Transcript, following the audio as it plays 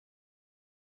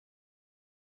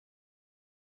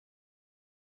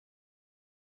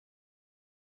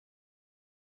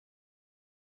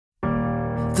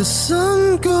The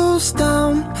sun goes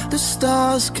down, the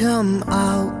stars come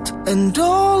out, and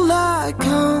all that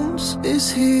counts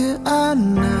is here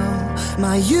and now.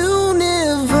 My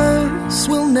universe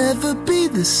will never be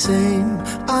the same.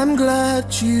 I'm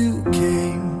glad you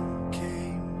came.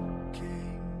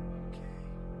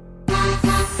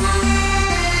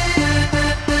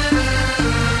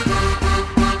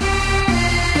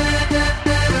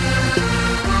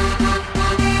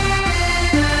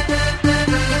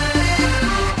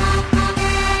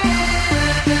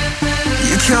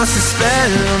 Cast a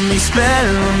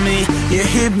spell on me. You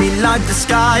hit me like the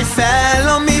sky fell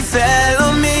on me.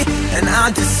 And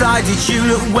I decided you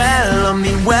look well on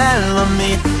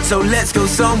me. So let's go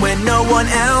somewhere no one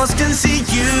else can see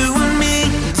you and me.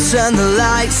 Turn the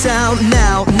lights out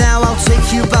now. Now I'll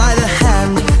take you by the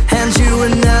hand, hand you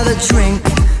another drink.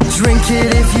 Drink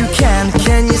it if you can.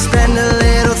 Can you spend a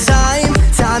little time?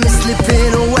 Time is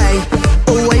slipping away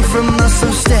from us,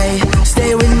 so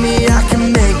stay with me. I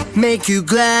can make you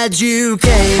glad you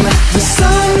came. The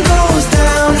sun goes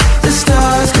down, the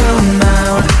stars come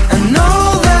out, and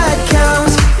all that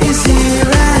counts is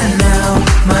here and now.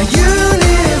 My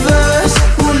universe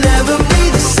will never be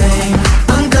the same.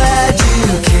 I'm glad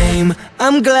you came.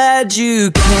 I'm glad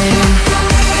you came.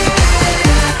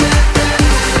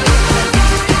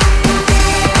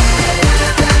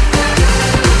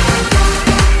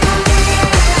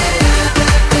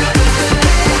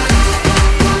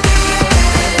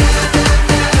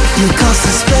 You cast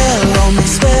a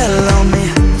spell on me.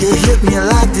 You hit me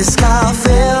like the sky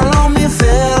fell on me.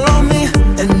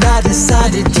 And I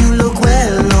decided you look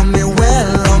well on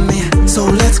me. So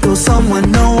let's go somewhere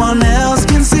no one else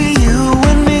can see you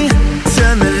and me.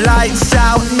 Turn the lights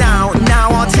out now. Now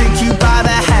I'll take you by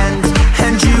the hand,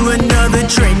 hand you another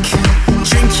drink.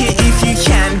 Drink it if you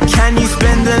can. Can you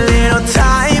spend a little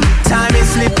time? Time is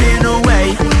slipping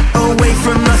away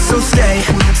from us, so stay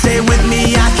with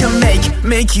me. I can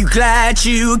make you glad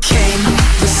you came.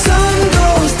 The sun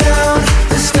goes down,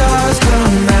 the stars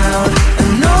come out,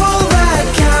 and all that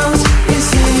counts is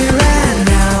here and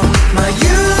now. My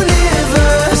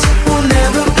universe will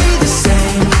never be the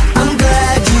same. I'm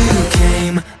glad you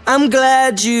came. I'm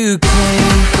glad you came.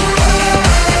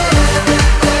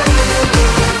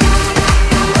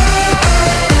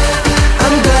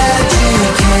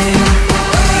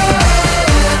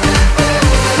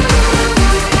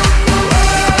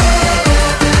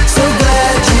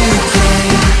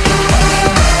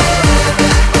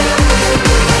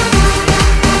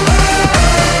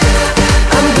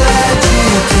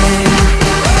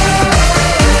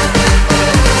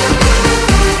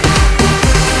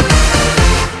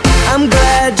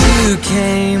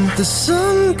 The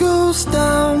sun goes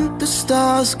down, the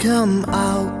stars come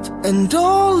out, and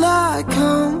all that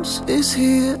counts is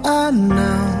here and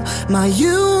now. My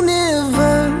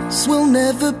universe will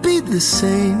never be the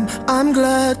same. I'm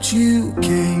glad you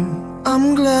came.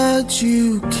 I'm glad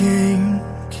you came.